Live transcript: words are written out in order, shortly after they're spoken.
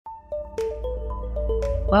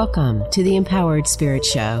Welcome to the Empowered Spirit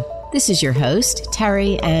Show. This is your host,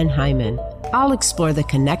 Terry Ann Hyman. I'll explore the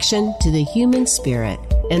connection to the human spirit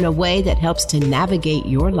in a way that helps to navigate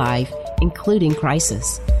your life, including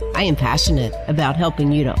crisis. I am passionate about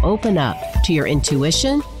helping you to open up to your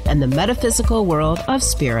intuition and the metaphysical world of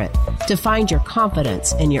spirit to find your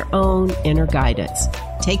confidence in your own inner guidance.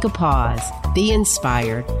 Take a pause, be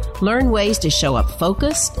inspired, learn ways to show up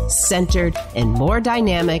focused, centered, and more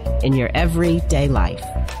dynamic in your everyday life.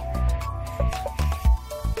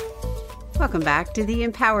 Welcome back to the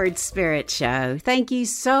Empowered Spirit Show. Thank you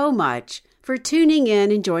so much for tuning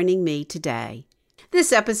in and joining me today.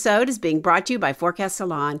 This episode is being brought to you by Forecast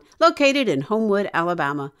Salon, located in Homewood,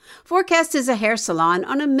 Alabama. Forecast is a hair salon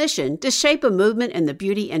on a mission to shape a movement in the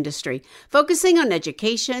beauty industry, focusing on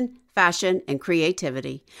education, fashion, and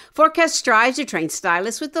creativity. Forecast strives to train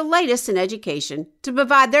stylists with the latest in education to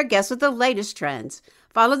provide their guests with the latest trends.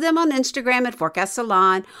 Follow them on Instagram at Forecast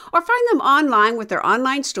Salon or find them online with their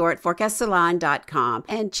online store at forecastsalon.com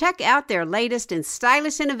and check out their latest and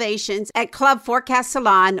stylish innovations at Club Forecast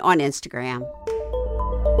Salon on Instagram.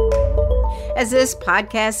 As this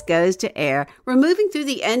podcast goes to air, we're moving through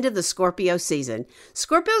the end of the Scorpio season.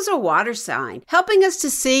 Scorpio's a water sign, helping us to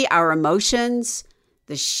see our emotions,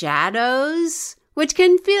 the shadows, which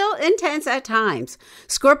can feel intense at times.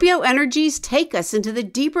 Scorpio energies take us into the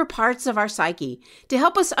deeper parts of our psyche to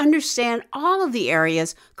help us understand all of the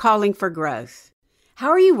areas calling for growth. How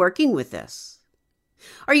are you working with this?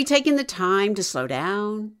 Are you taking the time to slow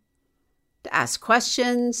down, to ask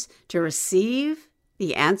questions, to receive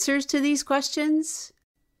the answers to these questions?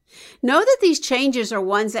 Know that these changes are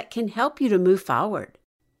ones that can help you to move forward.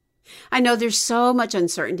 I know there's so much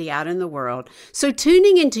uncertainty out in the world, so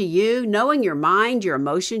tuning into you, knowing your mind, your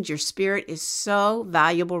emotions, your spirit is so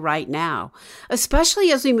valuable right now,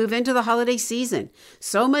 especially as we move into the holiday season.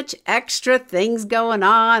 So much extra things going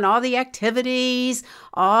on, all the activities,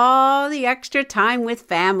 all the extra time with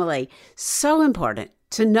family. So important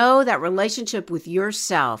to know that relationship with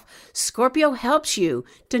yourself. Scorpio helps you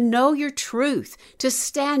to know your truth, to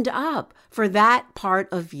stand up for that part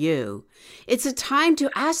of you. It's a time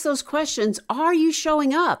to ask those questions. Are you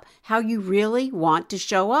showing up how you really want to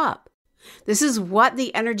show up? This is what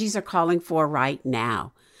the energies are calling for right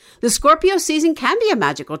now. The Scorpio season can be a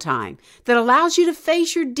magical time that allows you to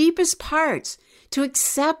face your deepest parts, to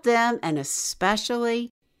accept them, and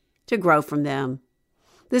especially to grow from them.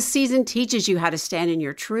 This season teaches you how to stand in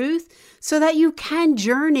your truth so that you can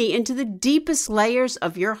journey into the deepest layers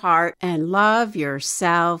of your heart and love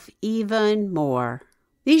yourself even more.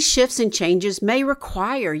 These shifts and changes may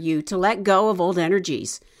require you to let go of old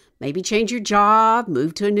energies, maybe change your job,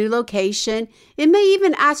 move to a new location. It may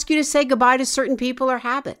even ask you to say goodbye to certain people or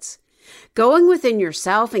habits. Going within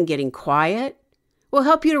yourself and getting quiet will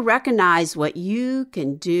help you to recognize what you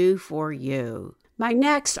can do for you. My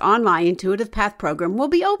next online Intuitive Path program will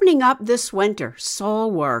be opening up this winter,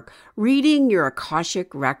 Soul Work, reading your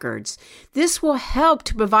Akashic records. This will help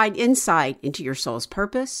to provide insight into your soul's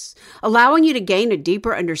purpose, allowing you to gain a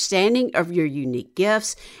deeper understanding of your unique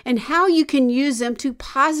gifts and how you can use them to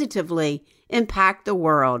positively impact the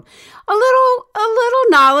world. A little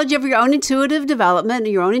knowledge of your own intuitive development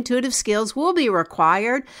and your own intuitive skills will be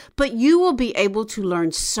required, but you will be able to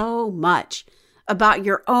learn so much about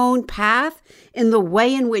your own path and the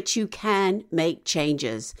way in which you can make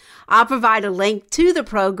changes. I'll provide a link to the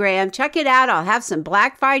program. Check it out. I'll have some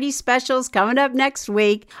Black Friday specials coming up next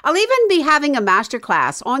week. I'll even be having a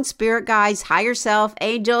masterclass on spirit guides, higher self,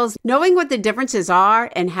 angels, knowing what the differences are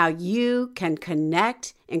and how you can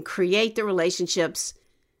connect and create the relationships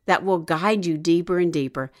that will guide you deeper and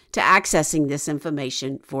deeper to accessing this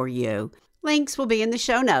information for you. Links will be in the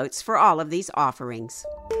show notes for all of these offerings.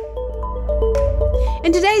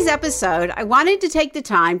 In today's episode, I wanted to take the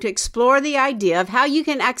time to explore the idea of how you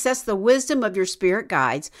can access the wisdom of your spirit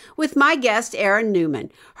guides with my guest, Erin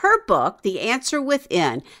Newman. Her book, The Answer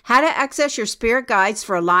Within, How to Access Your Spirit Guides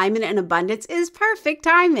for Alignment and Abundance, is perfect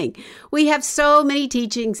timing. We have so many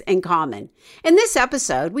teachings in common. In this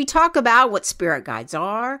episode, we talk about what spirit guides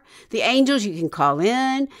are, the angels you can call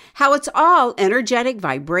in, how it's all energetic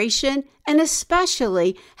vibration, and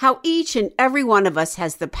especially how each and every one of us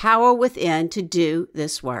has the power within to do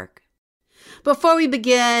this work. Before we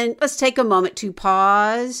begin, let's take a moment to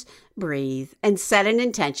pause, breathe, and set an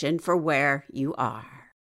intention for where you are.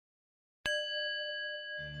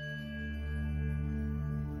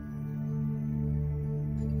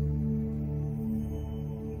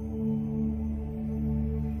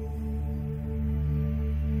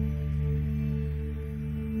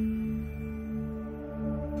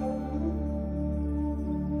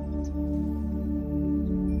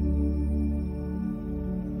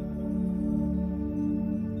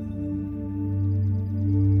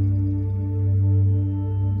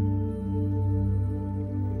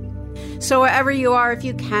 So wherever you are, if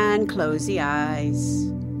you can, close the eyes.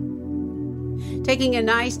 Taking a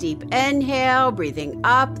nice deep inhale, breathing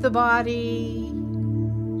up the body.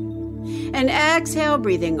 And exhale,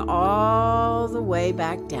 breathing all the way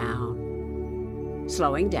back down,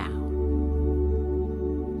 slowing down.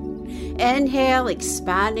 Inhale,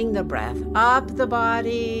 expanding the breath up the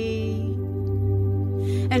body.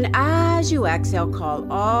 And as you exhale,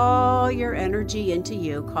 call all your energy into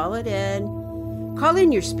you. Call it in. Call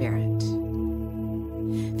in your spirit.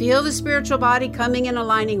 Feel the spiritual body coming and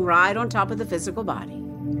aligning right on top of the physical body.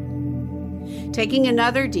 Taking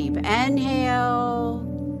another deep inhale.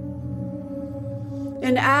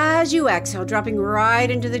 And as you exhale, dropping right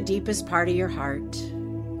into the deepest part of your heart.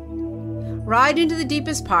 Right into the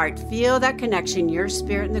deepest part. Feel that connection, your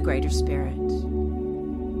spirit and the greater spirit.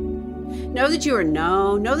 Know that you are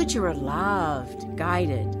known. Know that you are loved,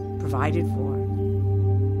 guided, provided for.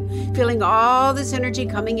 Feeling all this energy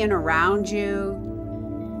coming in around you.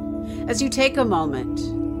 As you take a moment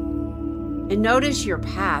and notice your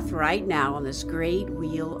path right now on this great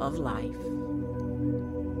wheel of life.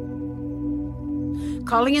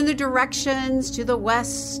 Calling in the directions to the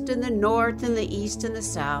west and the north and the east and the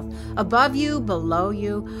south, above you, below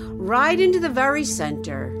you, right into the very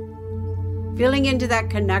center. Feeling into that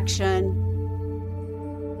connection,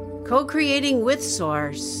 co-creating with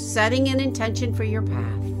Source, setting an intention for your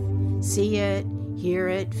path. See it, hear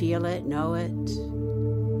it, feel it, know it.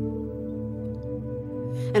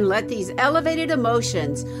 And let these elevated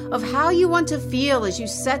emotions of how you want to feel as you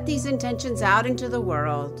set these intentions out into the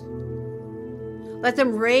world, let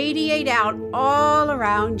them radiate out all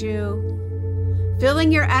around you,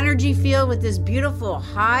 filling your energy field with this beautiful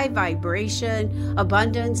high vibration,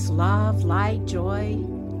 abundance, love, light, joy.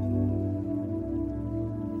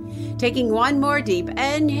 Taking one more deep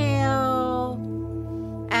inhale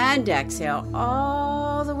and exhale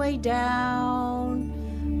all the way down,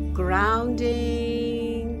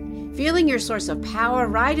 grounding. Feeling your source of power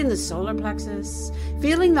right in the solar plexus.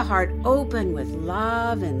 Feeling the heart open with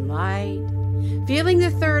love and light. Feeling the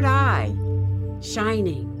third eye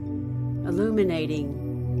shining,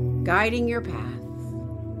 illuminating, guiding your path.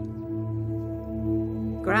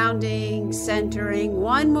 Grounding, centering.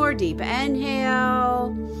 One more deep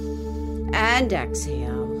inhale and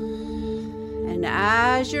exhale. And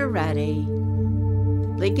as you're ready,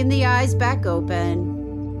 blinking the eyes back open,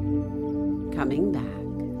 coming back.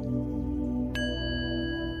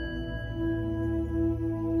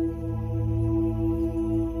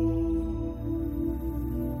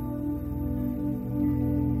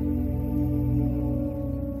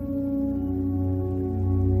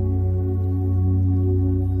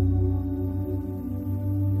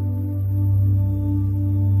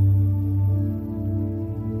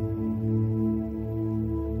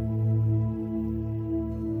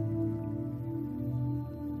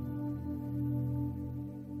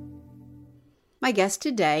 My guest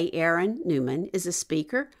today, Erin Newman, is a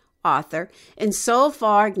speaker, author, and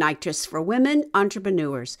soul-fire ignitress for women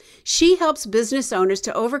entrepreneurs. She helps business owners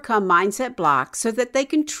to overcome mindset blocks so that they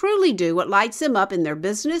can truly do what lights them up in their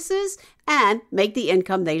businesses and make the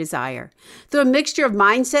income they desire. Through a mixture of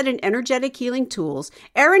mindset and energetic healing tools,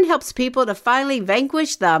 Erin helps people to finally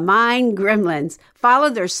vanquish the mind gremlins,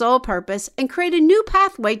 follow their soul purpose, and create a new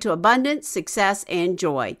pathway to abundance, success, and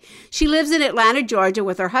joy. She lives in Atlanta, Georgia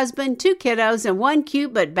with her husband, 2 kiddos, and 1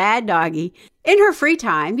 cute but bad doggie. In her free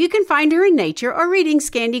time, you can find her in nature or reading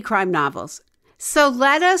Scandi crime novels. So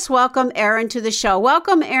let us welcome Erin to the show.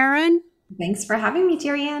 Welcome, Erin. Thanks for having me,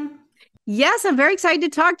 Terry-Ann. Yes, I'm very excited to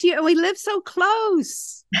talk to you. And we live so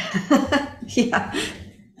close. Yeah.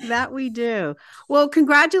 That we do. Well,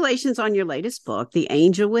 congratulations on your latest book, The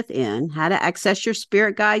Angel Within, How to Access Your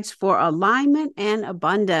Spirit Guides for Alignment and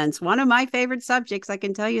Abundance. One of my favorite subjects, I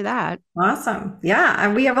can tell you that. Awesome. Yeah,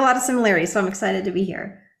 and we have a lot of similarities, so I'm excited to be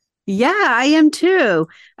here. Yeah, I am too.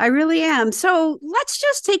 I really am. So let's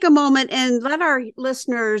just take a moment and let our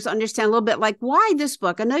listeners understand a little bit like why this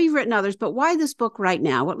book. I know you've written others, but why this book right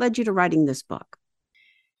now? What led you to writing this book?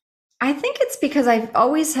 I think it's because I've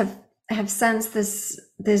always have sensed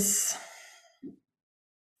this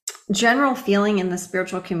general feeling in the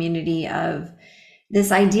spiritual community of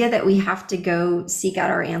this idea that we have to go seek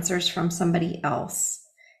out our answers from somebody else.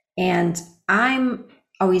 And I'm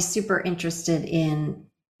always super interested in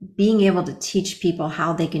being able to teach people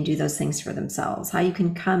how they can do those things for themselves, how you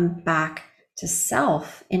can come back to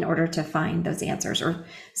self in order to find those answers, or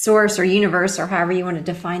source or universe, or however you want to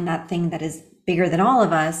define that thing that is bigger than all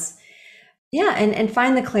of us. Yeah. And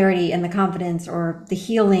find the clarity and the confidence or the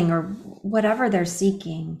healing or whatever they're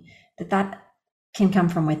seeking, that can come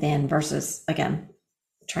from within versus, again,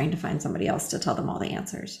 trying to find somebody else to tell them all the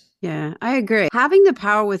answers. Yeah, I agree. Having the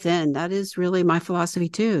power within, that is really my philosophy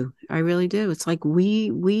too. I really do. It's like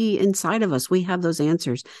we inside of us, we have those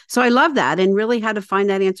answers. So I love that. And really how to find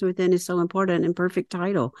that answer within is so important, and perfect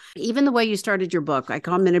title. Even the way you started your book, I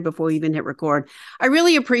commented before we even hit record. I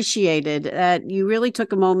really appreciated that you really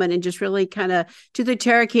took a moment and just really kind of to the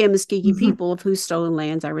Cherokee and Muscogee people of whose stolen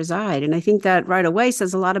lands I reside. And I think that right away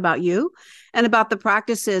says a lot about you and about the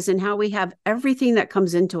practices, and how we have everything that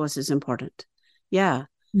comes into us is important. Yeah.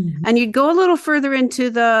 Mhm. And you'd go a little further into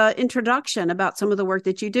the introduction about some of the work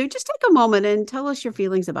that you do. Just take a moment and tell us your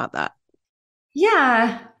feelings about that.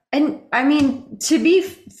 Yeah. And I mean, to be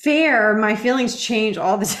fair, my feelings change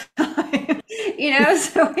all the time,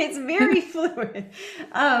 so it's very fluid.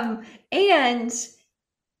 And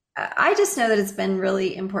I just know that it's been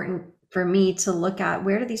really important for me to look at,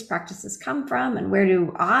 where do these practices come from, and where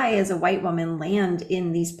do I as a white woman land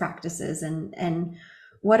in these practices, and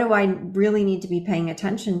what do I really need to be paying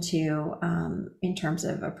attention to, in terms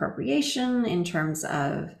of appropriation, in terms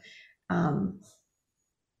of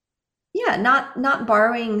not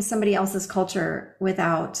borrowing somebody else's culture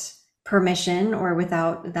without permission or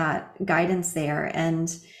without that guidance there.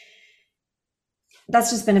 And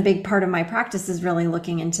that's just been a big part of my practice, is really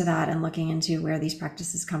looking into that and looking into where these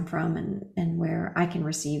practices come from, and where I can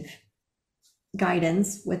receive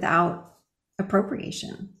guidance without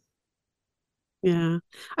appropriation. Yeah,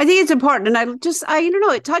 I think it's important. And I don't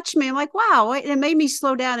know, it touched me. I'm like, wow, it made me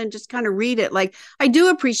slow down and just kind of read it. Like, I do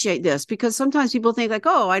appreciate this, because sometimes people think like,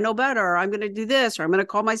 oh, I know better, or I'm going to do this, or I'm going to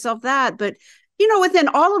call myself that. But, within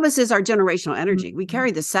all of us is our generational energy. We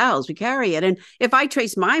carry the cells, we carry it. And if I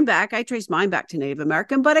trace mine back to Native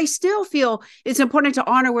American, but I still feel it's important to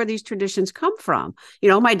honor where these traditions come from.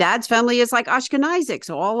 My dad's family is like Ashkenazic,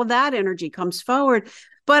 so all of that energy comes forward.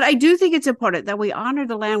 But I do think it's important that we honor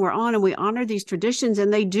the land we're on, and we honor these traditions.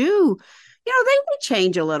 And they do, they may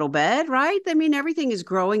change a little bit, right? I mean, everything is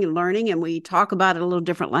growing and learning, and we talk about it a little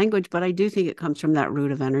different language, but I do think it comes from that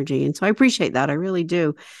root of energy. And so I appreciate that. I really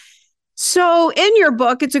do. So in your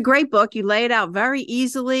book, it's a great book. You lay it out very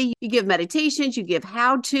easily. You give meditations, you give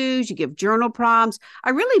how-tos, you give journal prompts.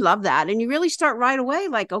 I really love that. And you really start right away,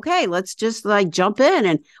 like, okay, let's just like jump in.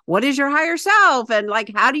 And what is your higher self? And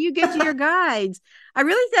like, how do you get to your guides? I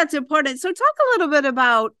really think that's important. So talk a little bit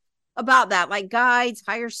about that, like guides,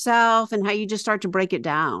 higher self, and how you just start to break it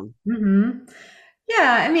down. Mm-hmm.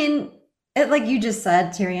 Yeah, I mean, like you just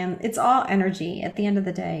said, Tyrion, it's all energy. At the end of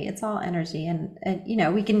the day, it's all energy, and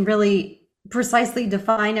we can really precisely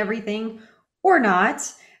define everything or not.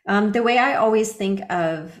 The way I always think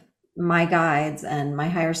of my guides and my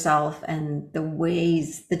higher self, and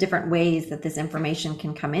the different ways that this information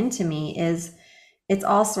can come into me, is it's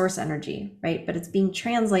all source energy, right? But it's being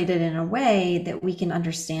translated in a way that we can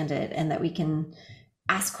understand it, and that we can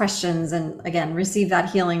ask questions, and again, receive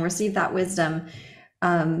that healing, receive that wisdom,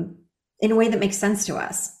 in a way that makes sense to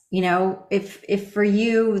us. If for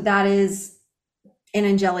you that is an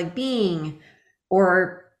angelic being,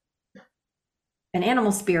 or an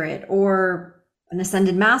animal spirit, or an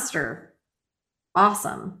ascended master,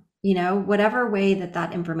 awesome. Whatever way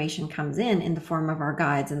that information comes in the form of our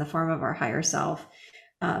guides, in the form of our higher self,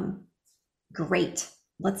 great.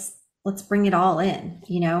 Let's bring it all in.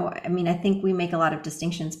 I mean, I think we make a lot of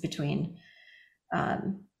distinctions between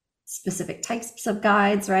specific types of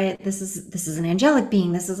guides, right? This is an angelic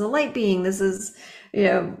being, this is a light being, this is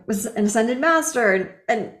an ascended master,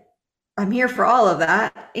 and I'm here for all of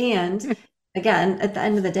that. And again, at the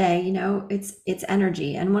end of the day, it's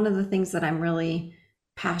energy. And one of the things that I'm really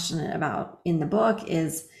passionate about in the book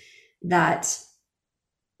is that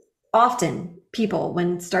often people,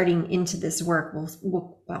 when starting into this work,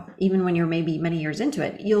 will well, even when you're maybe many years into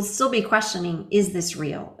it, you'll still be questioning, is this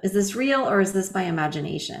real? Is this real, or is this my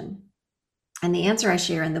imagination? And the answer I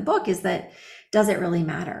share in the book is that, does it really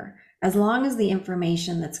matter? As long as the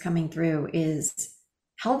information that's coming through is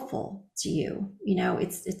helpful to you,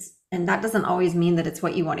 it's and that doesn't always mean that it's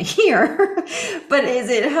what you want to hear, but is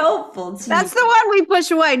it helpful to That's you? the one we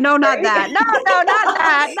push away. No, not that. No, not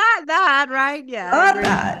that. Not that. Right. Yeah. Not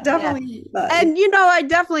that. Definitely not. And, I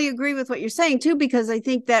definitely agree with what you're saying, too, because I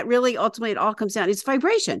think that really ultimately it all comes down. It's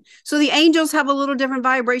vibration. So the angels have a little different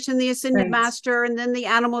vibration, the ascended master, and then the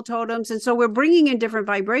animal totems. And so we're bringing in different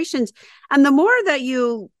vibrations. And the more that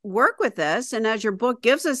you work with this, and as your book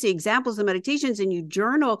gives us the examples of meditations, and you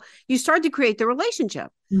journal, you start to create the relationship.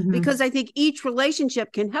 Because I think each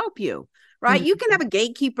relationship can help you, right? You can have a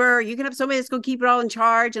gatekeeper, you can have somebody that's going to keep it all in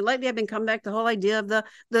charge. And lately I've been coming back to the whole idea of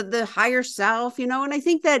the higher self, and I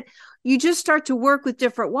think that you just start to work with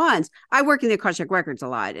different ones. I work in the Akashic Records a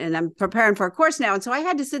lot, and I'm preparing for a course now. And so I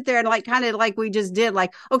had to sit there and like kind of like we just did,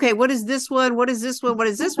 like, okay, what is this one? What is this one? What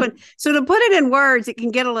is this one? So to put it in words, it can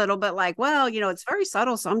get a little bit like, well, it's very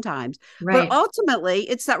subtle sometimes. But Right. ultimately,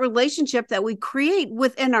 it's that relationship that we create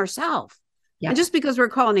within ourselves. And Yep. just because we're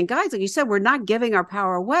calling in guides, like you said, we're not giving our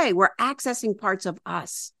power away. We're accessing parts of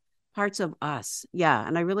us. Parts of us. Yeah.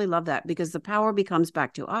 And I really love that because the power becomes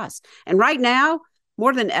back to us. And right now,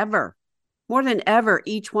 more than ever,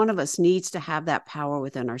 each one of us needs to have that power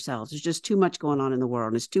within ourselves. There's just too much going on in the world.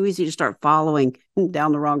 And it's too easy to start following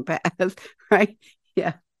down the wrong path, right?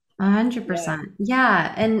 Yeah. 100%.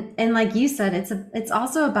 Yeah. And like you said, it's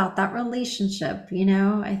also about that relationship,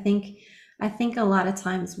 I think a lot of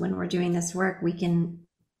times when we're doing this work,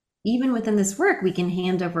 even within this work, we can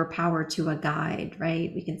hand over power to a guide,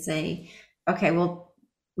 right? We can say, okay, well,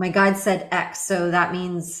 my guide said X, so that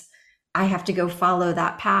means I have to go follow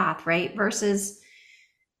that path, right? Versus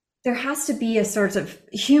there has to be a sort of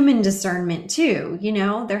human discernment too,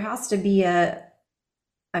 there has to be I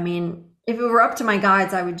mean, if it were up to my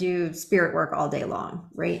guides, I would do spirit work all day long,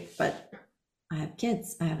 right? But I have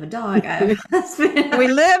kids, I have a dog, I have a husband. We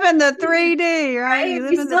live in the 3D, right? Right? You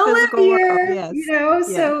live We in the still live physical world. here, Yes.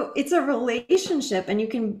 Yeah. so it's a relationship, and you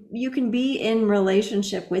can be in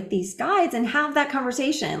relationship with these guides and have that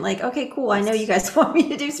conversation. Like, okay, cool, I know you guys want me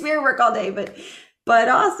to do spirit work all day, but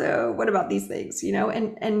also what about these things,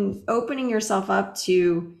 and opening yourself up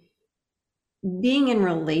to being in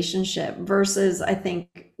relationship versus, I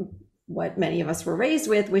think, what many of us were raised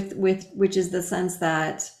with which is the sense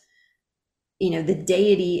that the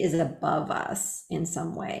deity is above us in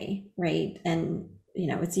some way, right? And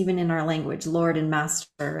it's even in our language, Lord and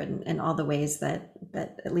Master, and all the ways that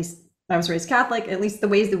at least I was raised Catholic, at least the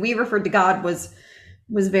ways that we referred to God was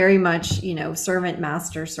very much servant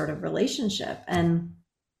master sort of relationship. And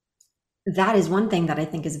that is one thing that I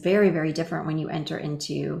think is very, very different when you enter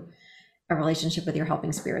into a relationship with your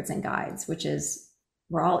helping spirits and guides, which is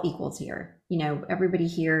we're all equals here. Everybody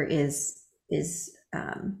here is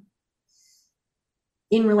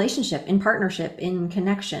in relationship, in partnership, in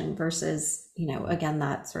connection versus, again,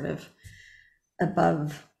 that sort of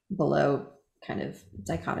above, below kind of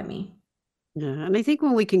dichotomy. Yeah. And I think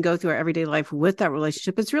when we can go through our everyday life with that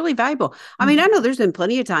relationship, it's really valuable. I mean, I know there's been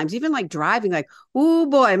plenty of times, even like driving, like, oh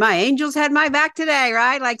boy, my angels had my back today,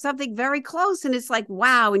 right? Like something very close. And it's like,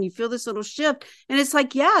 wow. And you feel this little shift. And it's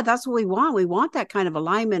like, yeah, that's what we want. We want that kind of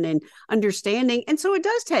alignment and understanding. And so it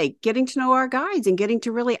does take getting to know our guides and getting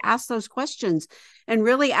to really ask those questions and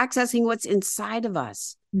really accessing what's inside of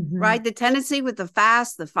us. Right. The tendency with the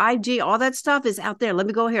fast, the 5G, all that stuff is out there. Let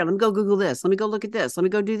me go here. Let me go Google this. Let me go look at this. Let me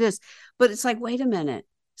go do this. But it's like, wait a minute.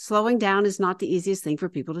 Slowing down is not the easiest thing for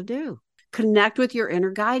people to do. Connect with your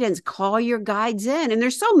inner guidance. Call your guides in. And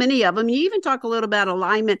there's so many of them. You even talk a little about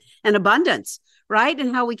alignment and abundance, right?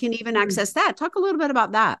 And how we can even access that. Talk a little bit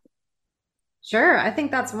about that. Sure. I think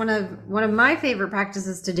that's one of my favorite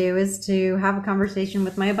practices to do is to have a conversation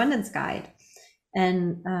with my abundance guide.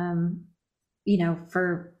 And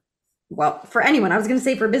for anyone, I was going to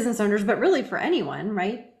say for business owners, but really for anyone,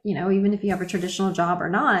 right? Even if you have a traditional job or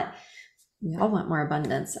not, we all want more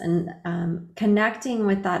abundance. And connecting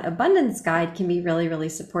with that abundance guide can be really, really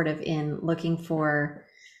supportive in looking for,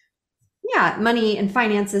 money and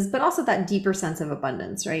finances, but also that deeper sense of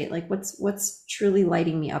abundance, right? Like what's truly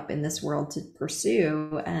lighting me up in this world to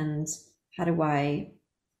pursue, and how do I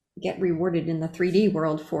get rewarded in the 3D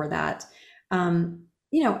world for that?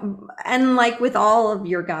 And like with all of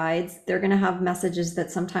your guides, they're going to have messages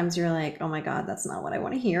that sometimes you're like, oh my God, that's not what I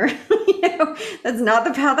want to hear. That's not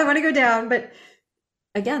the path I want to go down. But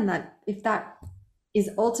again, that if that is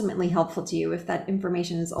ultimately helpful to you, if that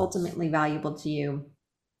information is ultimately valuable to you,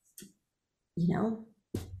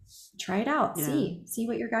 try it out, see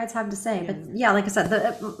what your guides have to say. But like I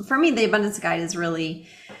said, for me, the abundance guide is really,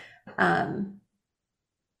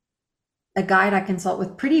 a guide I consult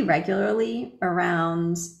with pretty regularly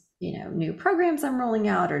around, new programs I'm rolling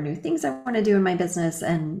out or new things I want to do in my business.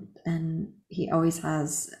 And he always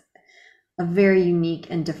has a very unique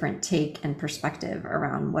and different take and perspective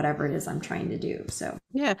around whatever it is I'm trying to do. So,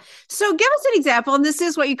 yeah. So give us an example. And this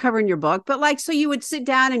is what you cover in your book, but like, so you would sit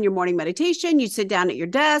down in your morning meditation, you'd sit down at your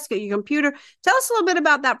desk, at your computer. Tell us a little bit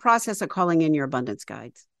about that process of calling in your abundance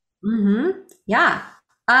guides. Yeah.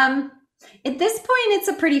 At this point, it's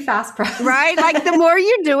a pretty fast process, right? Like the more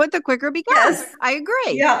you do it, the quicker it becomes. Yes. I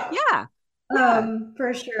agree. Yeah.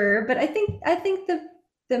 For sure. But I think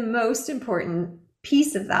the most important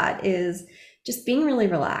piece of that is just being really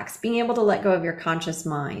relaxed, being able to let go of your conscious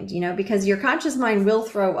mind, because your conscious mind will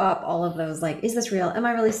throw up all of those, like, is this real? Am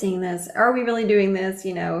I really seeing this? Are we really doing this?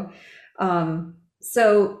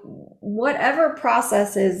 So whatever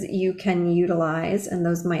processes you can utilize, and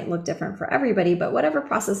those might look different for everybody, but whatever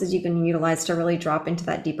processes you can utilize to really drop into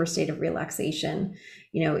that deeper state of relaxation,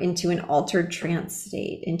 into an altered trance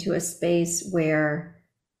state, into a space where,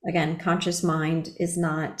 again, conscious mind is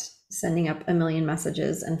not sending up a million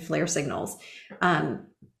messages and flare signals. And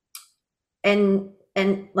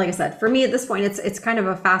like I said, for me at this point, it's kind of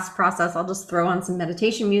a fast process. I'll just throw on some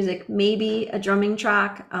meditation music, maybe a drumming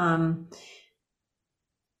track.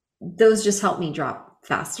 Those just help me drop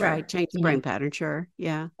faster. Right. Change the brain pattern. Sure.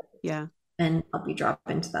 Yeah. Yeah. And help you drop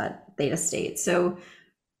into that theta state. So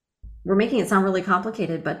we're making it sound really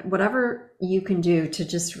complicated, but whatever you can do to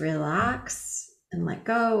just relax and let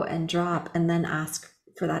go and drop, and then ask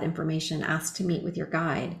for that information, ask to meet with your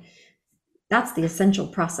guide. That's the essential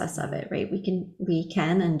process of it, right? We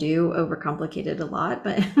can and do overcomplicate it a lot,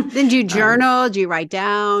 but then do you journal? Do you write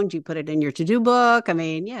down? Do you put it in your to-do book? I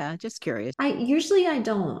mean, yeah, just curious. I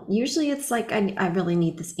don't. Usually it's like, I really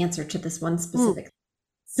need this answer to this one specific.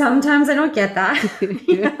 Sometimes I don't get that.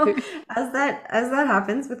 As that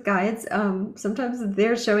happens with guides, sometimes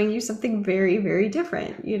they're showing you something very, very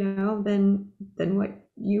different, than what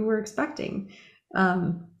you were expecting.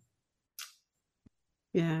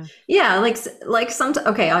 Yeah, like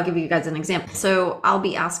okay, I'll give you guys an example. So I'll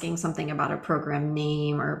be asking something about a program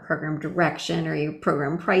name or program direction or your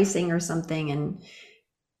program pricing or something,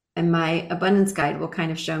 and my abundance guide will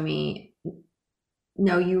kind of show me,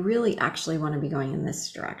 no, you really actually want to be going in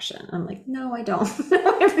this direction. I'm like, no, I don't.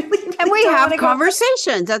 I really and we have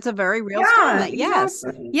conversations. That's a very real statement. Yes.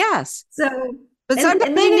 Exactly. Yes. So, but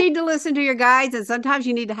sometimes you need to listen to your guides, and sometimes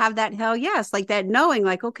you need to have that hell yes, like that knowing,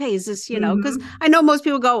 like, okay, is this, because I know most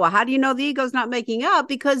people go, well, how do you know the ego's not making up?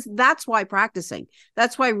 Because that's why practicing.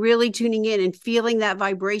 That's why really tuning in and feeling that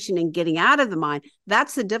vibration and getting out of the mind.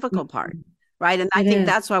 That's the difficult part, right? And I think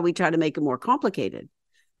that's why we try to make it more complicated.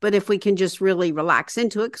 But if we can just really relax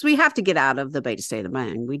into it, because we have to get out of the beta state of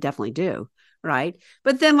mind, we definitely do. Right.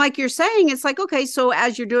 But then, like you're saying, it's like, okay, so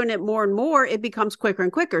as you're doing it more and more, it becomes quicker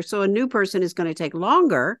and quicker. So a new person is going to take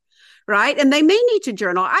longer. Right. And they may need to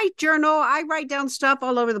journal. I write down stuff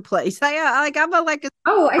all over the place. I'm a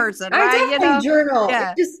person. I definitely journal.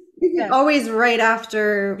 Yeah. Always right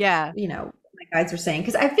after, my guides are saying,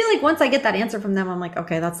 because I feel like once I get that answer from them, I'm like,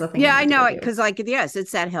 okay, that's the thing. Yeah, I know it. Because yes,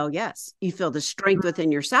 it's that hell yes. You feel the strength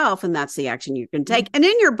within yourself, and that's the action you can take. And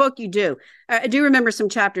in your book, you do. I do remember some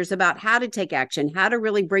chapters about how to take action, how to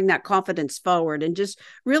really bring that confidence forward, and just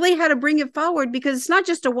really how to bring it forward, because it's not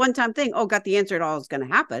just a one-time thing. Oh, got the answer. It all is going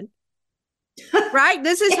to happen. Right.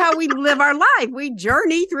 This is how we live our life. We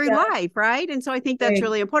journey through life. Right. And so I think that's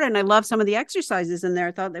really important. I love some of the exercises in there.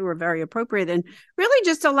 I thought they were very appropriate, and really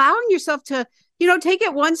just allowing yourself to, take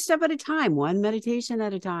it one step at a time, one meditation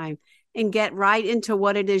at a time, and get right into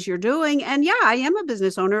what it is you're doing. And I am a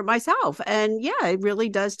business owner myself. And it really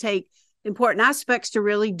does take important aspects to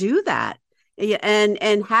really do that.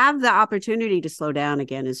 And have the opportunity to slow down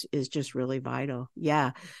again is just really vital.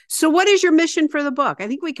 Yeah. So what is your mission for the book? I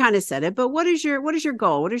think we kind of said it, but what is your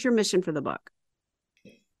goal? What is your mission for the book?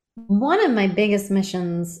 One of my biggest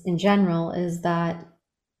missions in general is that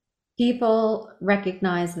people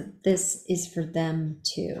recognize that this is for them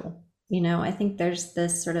too. I think there's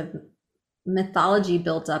this sort of mythology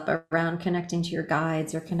built up around connecting to your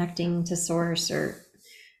guides or connecting to source or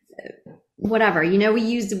whatever, we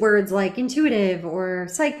use words like intuitive or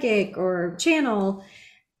psychic or channel.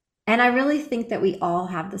 And I really think that we all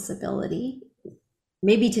have this ability,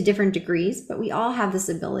 maybe to different degrees, but we all have this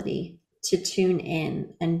ability to tune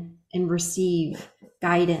in and receive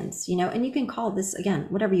guidance, and you can call this, again,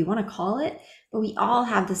 whatever you want to call it, but we all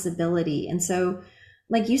have this ability. And so,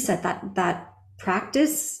 like you said, that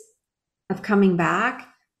practice of coming back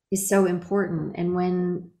is so important. And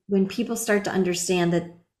when people start to understand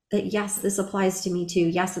that yes, this applies to me too.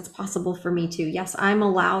 Yes, it's possible for me too. Yes, I'm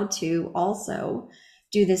allowed to also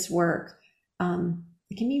do this work.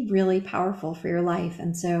 It can be really powerful for your life.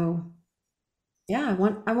 And so, I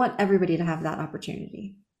want everybody to have that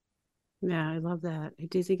opportunity. Yeah, I love that. I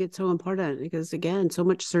do think it's so important because, again, so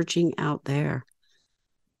much searching out there.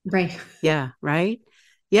 Right. Yeah. Right.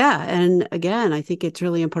 Yeah. And again, I think it's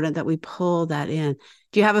really important that we pull that in.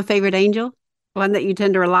 Do you have a favorite angel? One that you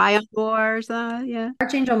tend to rely on more? Yeah.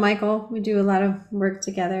 Archangel Michael. We do a lot of work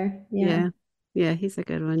together. Yeah. Yeah. He's a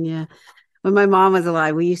good one. Yeah. When my mom was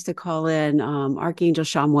alive, we used to call in Archangel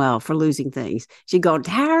Shamuel for losing things. She'd go,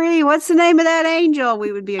 Harry, what's the name of that angel?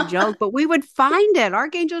 We would be a joke, but we would find it.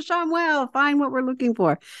 Archangel Shamuel, find what we're looking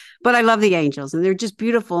for. But I love the angels, and they're just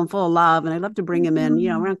beautiful and full of love. And I love to bring them in,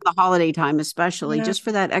 around the holiday time, especially just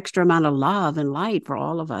for that extra amount of love and light for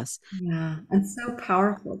all of us. Yeah. And so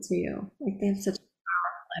powerful too. Like they have such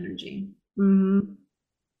powerful energy. Mm-hmm.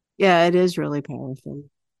 Yeah, it is really powerful.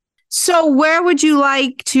 So where would you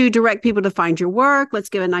like to direct people to find your work? Let's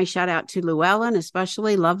give a nice shout out to Llewellyn,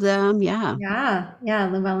 especially. Love them. Yeah. Yeah.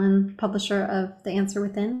 Llewellyn, publisher of The Answer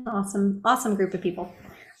Within. Awesome group of people.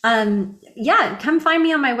 Yeah, come find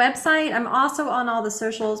me on my website. I'm also on all the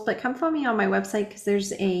socials, but come find me on my website because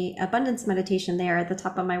there's a abundance meditation there at the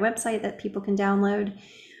top of my website that people can download.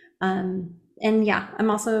 And yeah, I'm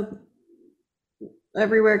also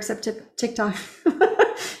everywhere except TikTok.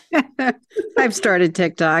 I've started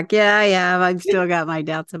TikTok. Yeah, I have. I've still got my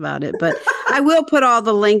doubts about it, but I will put all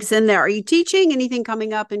the links in there. Are you teaching anything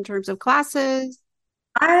coming up in terms of classes?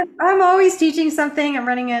 I'm always teaching something.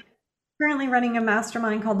 Currently running a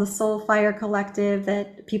mastermind called the Soul Fire Collective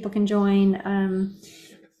that people can join.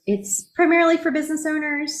 It's primarily for business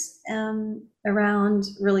owners around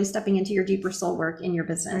really stepping into your deeper soul work in your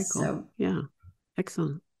business. Cool. So yeah,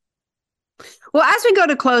 excellent. Well, as we go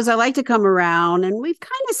to close, I like to come around, and we've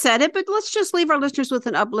kind of said it, but let's just leave our listeners with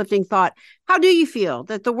an uplifting thought. How do you feel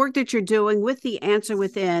that the work that you're doing with the Answer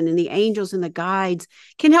Within and the angels and the guides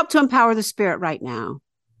can help to empower the spirit right now?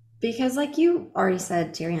 Because like you already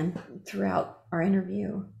said, Tyrion, throughout our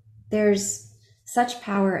interview, there's such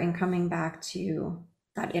power in coming back to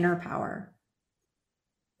that inner power.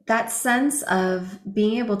 That sense of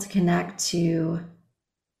being able to connect to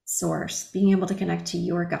source, being able to connect to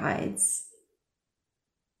your guides,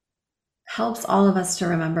 helps all of us to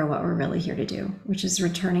remember what we're really here to do, which is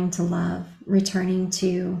returning to love, returning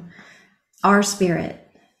to our spirit,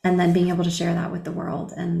 and then being able to share that with the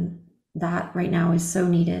world. And that right now is so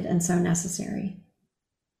needed and so necessary.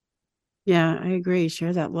 Yeah, I agree.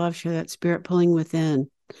 Share that love, share that spirit pulling within.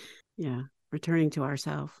 Yeah, returning to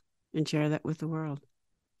ourselves and share that with the world.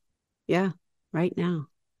 Yeah, right now.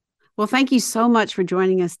 Well, thank you so much for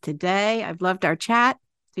joining us today. I've loved our chat.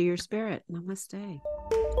 To your spirit. Namaste.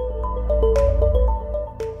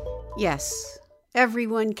 Yes,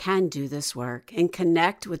 everyone can do this work and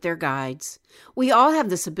connect with their guides. We all have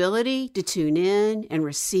this ability to tune in and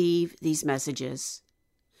receive these messages.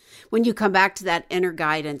 When you come back to that inner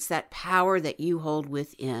guidance, that power that you hold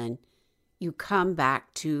within, you come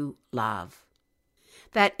back to love.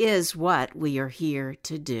 That is what we are here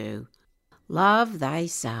to do. Love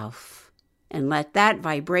thyself and let that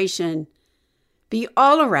vibration be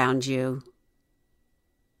all around you.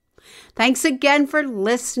 Thanks again for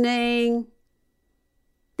listening.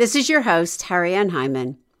 This is your host, Harry Ann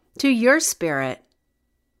Hyman. To your spirit,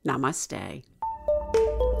 namaste.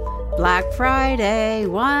 Black Friday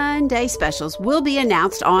one-day specials will be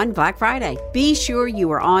announced on Black Friday. Be sure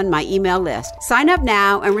you are on my email list. Sign up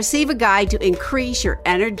now and receive a guide to increase your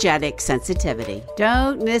energetic sensitivity.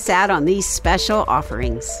 Don't miss out on these special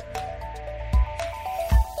offerings.